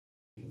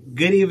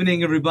Good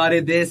evening,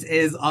 everybody. This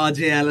is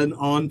RJ Allen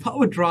on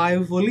Power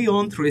Drive, only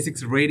on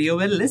 36 Radio,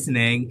 where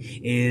listening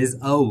is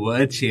a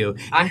virtue.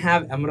 I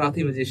have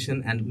Emirati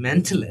magician and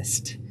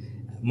mentalist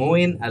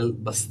Moein Al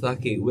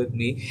Bastaki with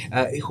me,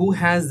 who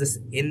has this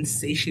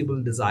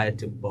insatiable desire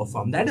to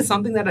perform. That is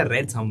something that I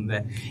read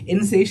somewhere.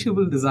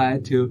 Insatiable desire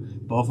to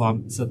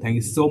perform. So thank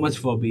you so much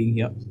for being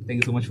here.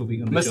 Thank you so much for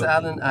being on the show. Mr.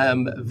 Allen, I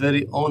am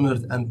very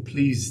honored and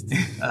pleased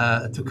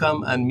to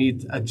come and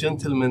meet a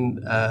gentleman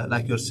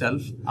like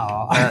yourself.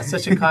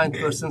 Such a kind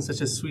person,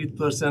 such a sweet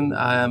person.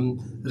 I am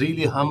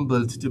really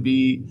humbled to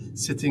be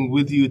sitting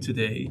with you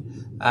today.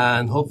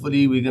 And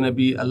hopefully we're going to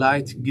be a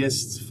light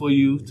guest for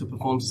you to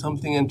perform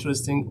something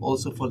interesting,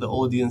 also for the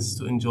audience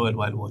to enjoy it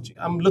while watching.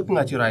 I'm looking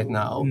at you right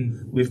now.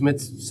 We've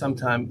met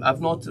sometime. I've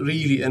not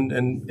really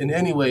in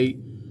any way,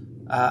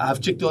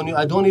 I've checked on you.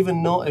 I don't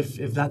even know if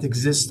that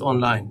exists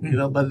online, you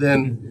know, but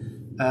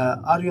then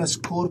are you a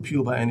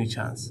Scorpio by any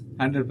chance?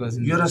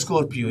 100%. You're a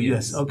Scorpio,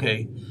 yes.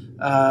 Okay.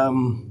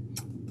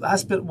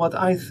 As per what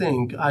I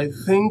think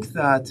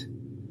that,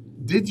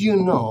 did you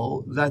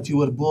know that you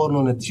were born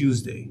on a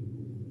Tuesday?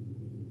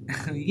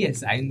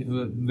 Yes, I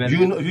know.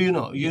 You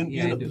know.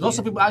 Lots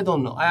of people, I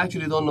don't know. I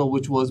actually don't know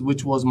which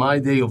was my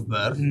day of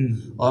birth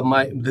or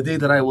the day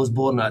that I was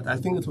born at. I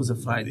think it was a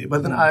Friday.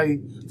 But then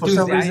for Tuesday,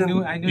 some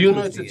reason, I know you Tuesday,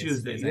 know it's a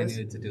Tuesday. Yes, Yes? I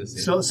know it's a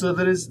Tuesday. So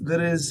there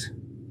is.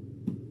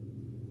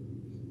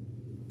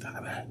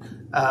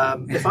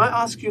 If I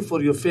ask you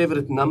for your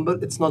favorite number,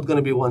 it's not going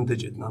to be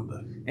one-digit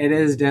number. It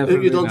is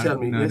definitely. You don't tell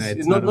me. No, Yes?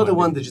 no, it's not a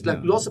one-digit.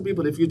 Like lots of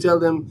people, if you tell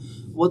them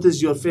what is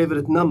your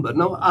favorite number,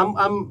 now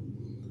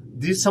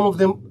some of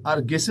them are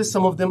guesses.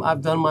 Some of them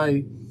I've done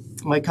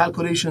my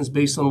calculations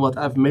based on what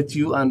I've met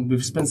you, and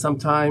we've spent some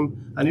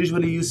time. And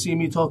usually you see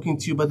me talking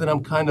to you, but then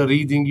I'm kind of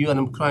reading you and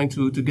I'm trying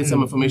to get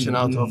some information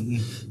out of.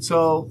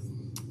 So,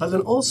 but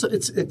then also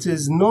it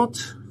is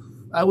not.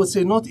 I would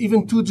say not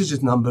even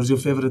two-digit numbers. Your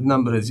favorite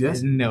number is,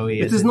 yes? No,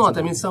 yes, it is not.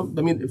 I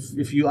mean,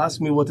 if you ask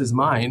me what is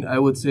mine, I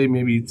would say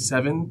maybe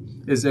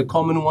 7 is a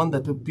common one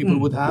that people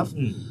would have.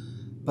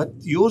 But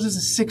yours is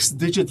a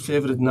 6-digit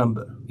favorite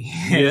number.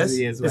 Yes,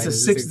 yes, it's a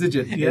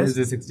 6-digit. Yes, it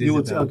is a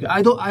 6-digit. Okay.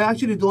 I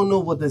actually don't know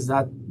what does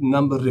that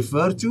number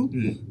refer to,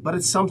 but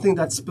it's something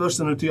that's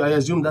personal to you. I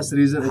assume that's the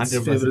reason it's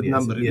favorite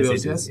number.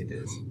 Yes, yours, it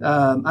is.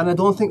 And I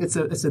don't think it's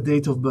a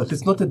date of birth.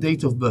 It's not a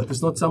date of birth.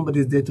 It's not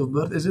somebody's date of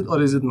birth, is it,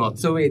 or is it not?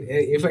 So wait,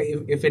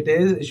 if it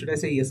is, should I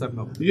say yes or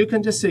no? You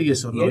can just say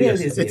yes or no. Yeah,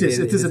 yes, it is.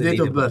 It is a date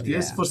of birth.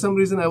 Yes. Yeah. For some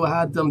reason, I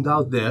had them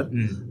doubt there.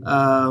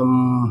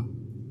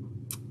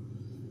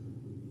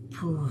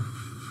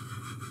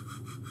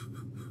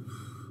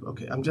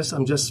 Okay, I'm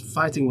just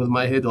fighting with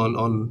my head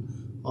on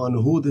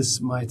who this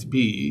might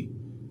be.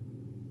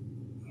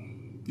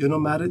 You're not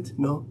married?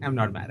 No? I'm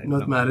not married.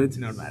 Not married?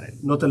 Not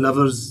married. Not a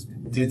lover's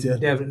detail?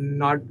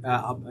 Not,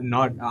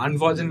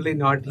 unfortunately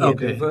not yet.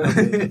 Okay.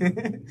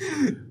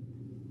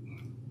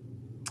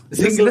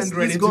 Single and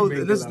ready to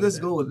make let's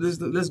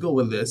go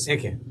with this.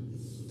 Okay.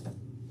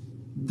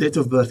 Date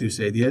of birth, you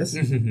said, yes?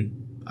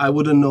 I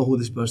wouldn't know who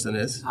this person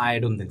is. I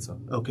don't think so.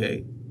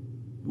 Okay.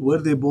 Were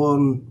they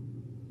born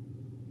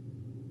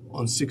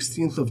on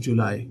 16th of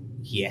July?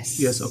 Yes.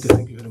 Yes, okay,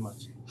 thank you very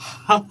much.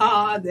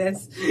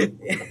 That's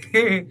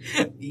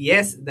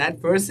yes, that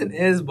person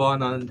is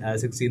born on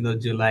 16th of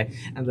July,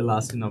 and the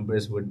last two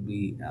numbers would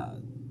be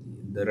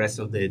the rest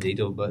of their date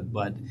of birth.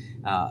 But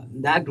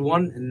that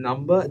one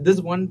number, this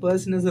one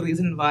person is the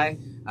reason why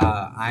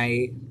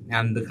I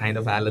am the kind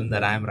of Alan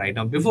that I am right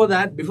now. Before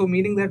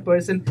meeting that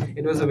person,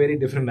 it was a very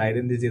different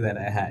identity that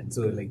I had.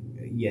 So like,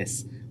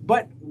 yes.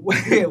 But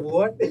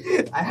what?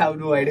 I have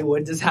no idea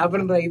what just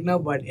happened right now,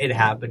 but it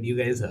happened. You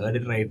guys heard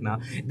it right now.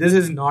 This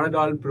is not at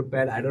all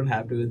prepared. I don't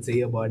have to even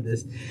say about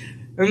this.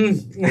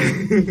 Can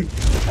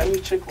you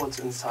check what's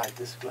inside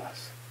this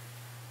glass?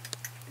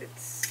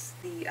 It's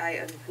the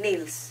iron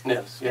nails.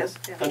 Nails, yes.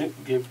 Yeah. Can you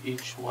give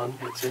each one,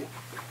 let's say,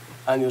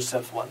 and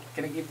yourself one?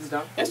 Can I keep this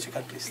down? Yes, you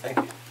can, please. Thank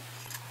you.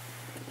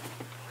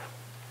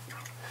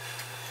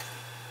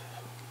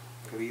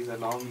 These are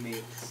long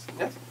nails.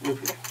 Yes, you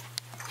pick.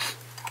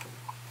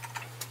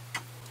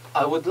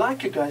 I would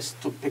like you guys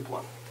to pick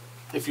one.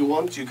 If you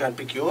want, you can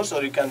pick yours,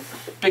 or you can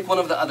pick one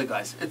of the other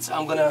guys.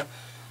 I'm gonna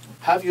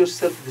have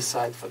yourself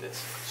decide for this.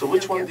 So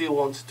which one do you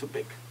want to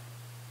pick?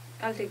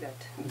 I'll take that.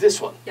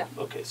 This one? Yeah.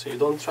 Okay, so you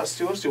don't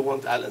trust yours, you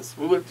want Alan's.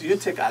 You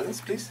take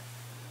Alan's, please.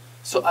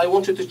 So I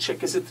want you to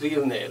check, is it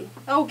real nail?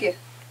 Okay.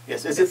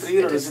 Yes, is it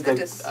real, or is it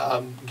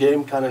a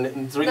game kind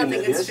of real nail?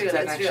 It's Yes? real, It's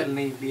an it's actual real.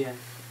 nail, yeah.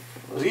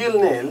 Real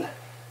nail.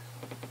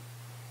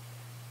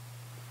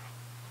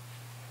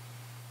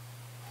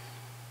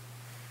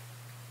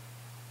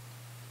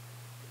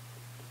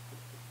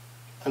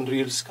 And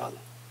real skull.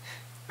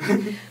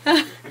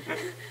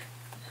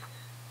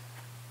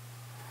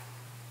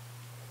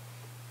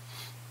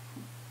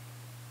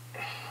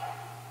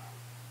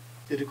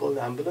 Did you call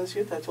the ambulance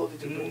yet? I told you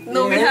to bring.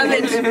 No, we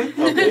haven't.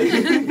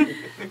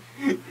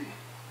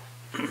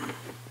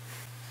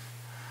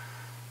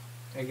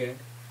 Okay.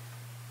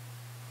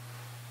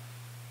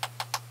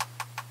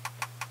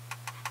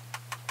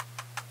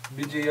 Okay.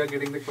 Vijay, you are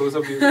getting the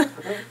close-up view.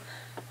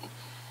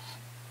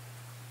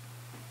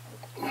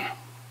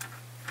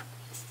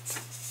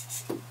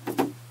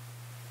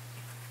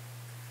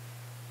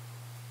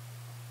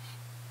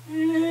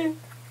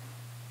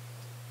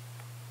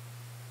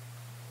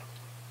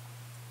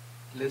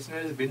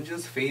 Listeners,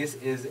 Binju's face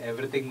is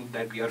everything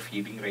that we are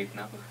feeding right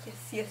now.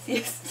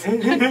 Yes.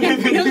 Can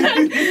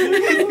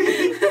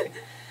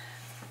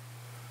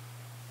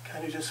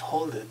you just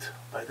hold it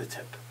by the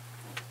tip?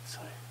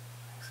 Sorry.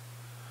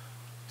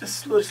 Just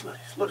slowly.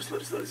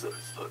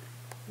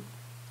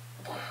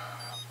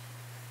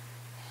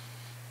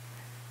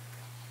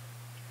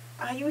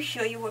 Are you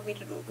sure you want me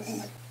to do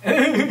this?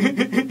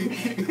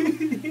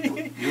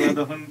 You are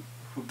the one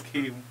who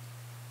came.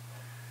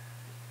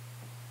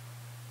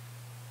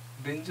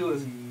 Binju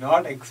was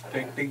not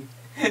expecting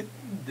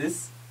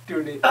this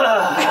today. Oh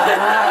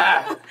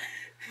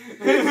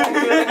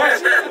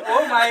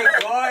my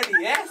god,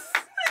 yes!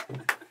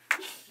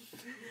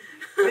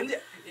 Binju,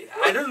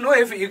 I don't know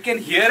if you can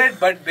hear it,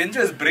 but Binju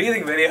is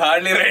breathing very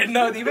hardly right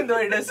now, even though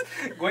it is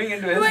going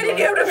into his Why did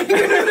you have to make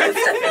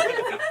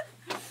it?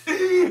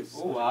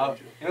 Oh wow.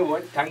 You know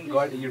what? Thank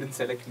God you didn't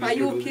select me. Are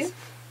you to do okay? this.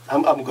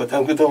 I'm good,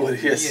 don't worry,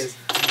 yes. Yes.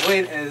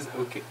 Moein is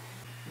okay.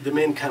 The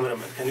main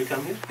cameraman, can you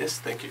come here? Yes,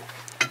 thank you.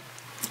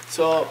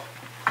 So,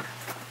 you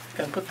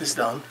can put this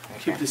down,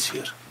 keep this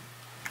here.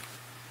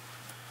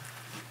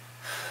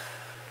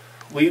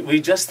 We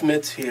just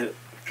met here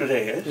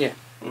today, eh? Yeah.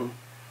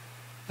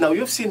 Now,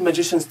 you've seen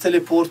magicians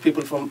teleport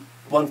people from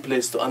one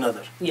place to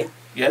another. Yeah.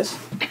 Yes?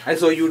 I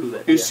saw you do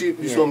that. You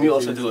saw me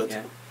also do it.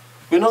 Yeah.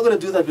 We're not going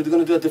to do that, we're going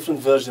to do a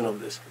different version of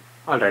this.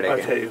 Alright, I'll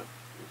tell you.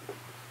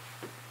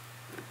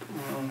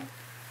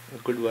 A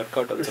good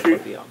workout also see?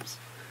 for the arms.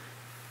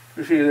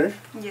 You see this?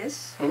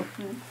 Yes.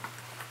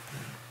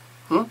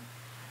 Yeah.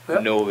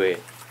 No way.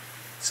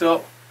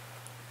 So,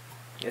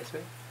 Yes,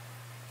 way?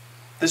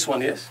 this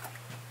one, yes?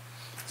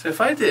 So if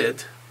I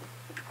did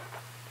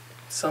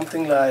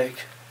something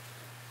like,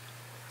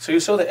 so you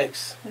saw the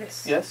X,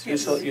 Yes. yes? You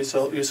saw the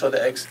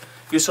X.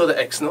 You saw the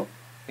X, no?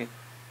 Yeah.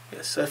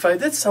 Yes. So if I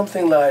did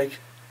something like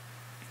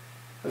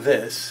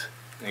this,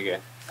 Okay.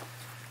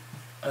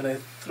 and I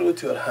threw it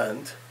to your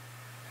hand,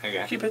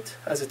 Okay. keep it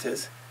as it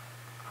is,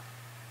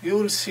 you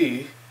will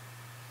see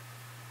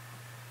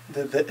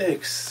that the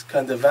X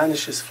kind of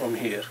vanishes from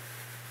here.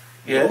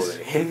 Yes? No way.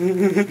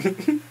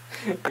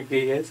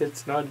 Okay, yes,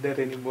 it's not there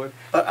anymore.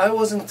 But I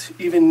wasn't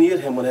even near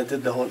him when I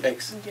did the whole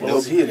X. Yes. It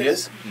was here,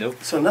 yes?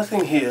 Nope. So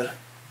nothing here.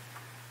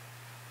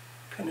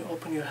 Can you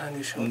open your hand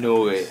and show No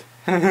me, way.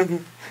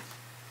 please?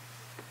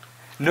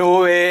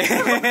 No way.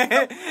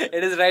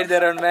 It is right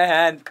there on my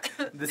hand.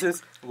 This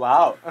is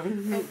wow.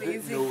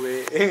 Amazing. No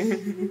way.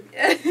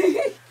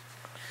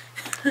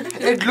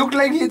 It looked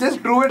like he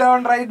just drew it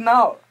on right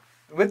now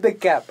with the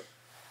cap.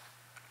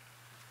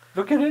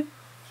 Look at it.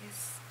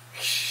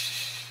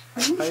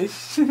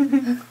 Yes.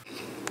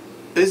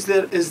 Is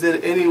there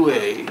any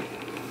way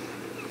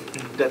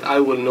that I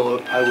will know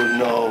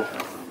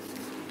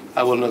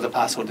the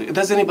password?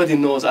 Does anybody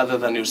knows other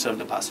than yourself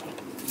the password?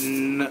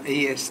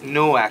 Yes.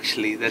 No,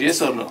 actually. That's,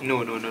 Yes or no?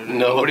 No. No,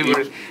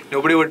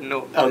 Nobody would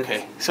know.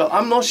 Okay. So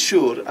I'm not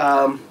sure.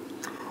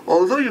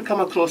 Although you come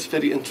across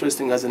very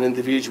interesting as an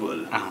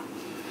individual,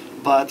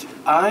 but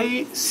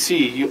I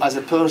see you as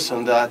a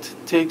person that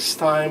takes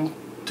time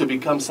to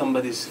become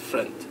somebody's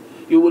friend.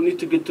 You will need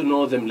to get to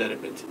know them a little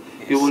bit.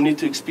 Yes. You will need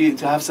to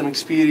have some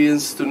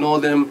experience to know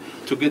them,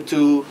 to get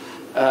to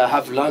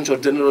have lunch or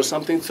dinner or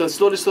something. So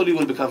slowly you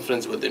will become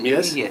friends with them,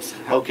 yes? Yes.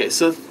 Okay,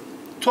 so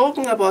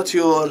talking about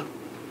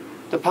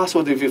the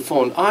password of your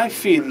phone, I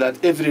feel that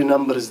every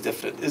number is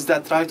different. Is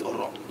that right or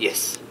wrong?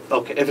 Yes.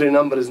 Okay, every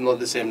number is not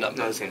the same number.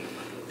 Not the same.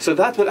 So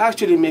that will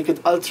actually make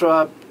it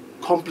ultra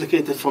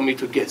complicated for me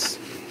to guess.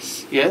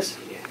 Yes?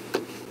 Yeah.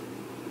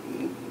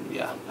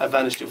 Yeah, I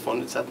vanished your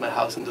phone. It's at my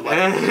house in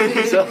Dubai.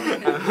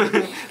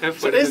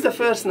 so is the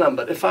first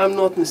number, if I'm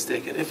not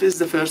mistaken, if it's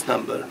the first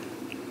number,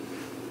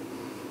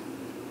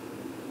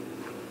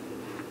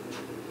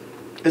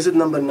 is it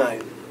number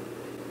 9?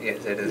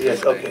 Yes, it is.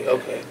 Yes,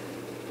 okay.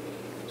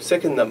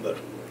 Second number,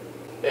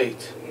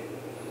 8.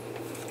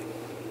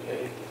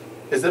 Okay.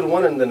 Is there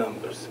 1 in the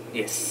numbers?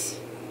 Yes.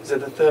 Is it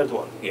the third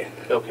one? Yeah.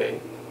 Okay.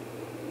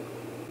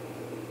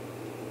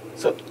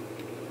 So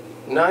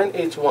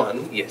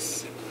 981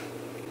 Yes.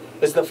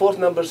 is the fourth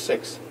number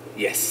 6.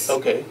 Yes.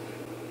 Okay.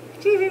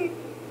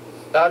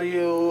 Are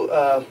you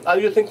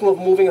thinking of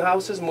moving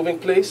houses, moving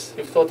place?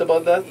 You've thought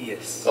about that?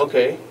 Yes.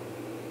 Okay.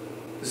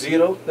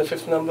 0, the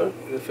fifth number.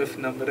 The fifth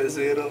number is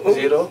 0.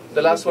 0.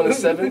 The last one is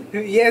 7.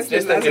 Yes, Yes,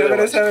 the thank last you very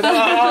number is 7.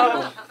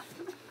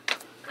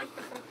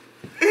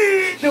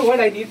 No, what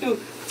I need to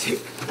check.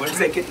 1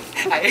 second.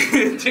 I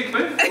check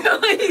my.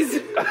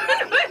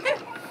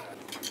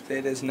 So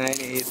it is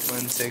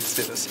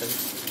 981607.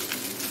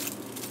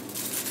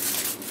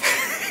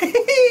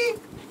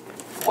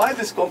 Why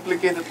this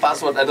complicated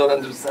password? I don't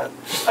understand.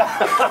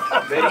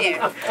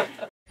 Yeah.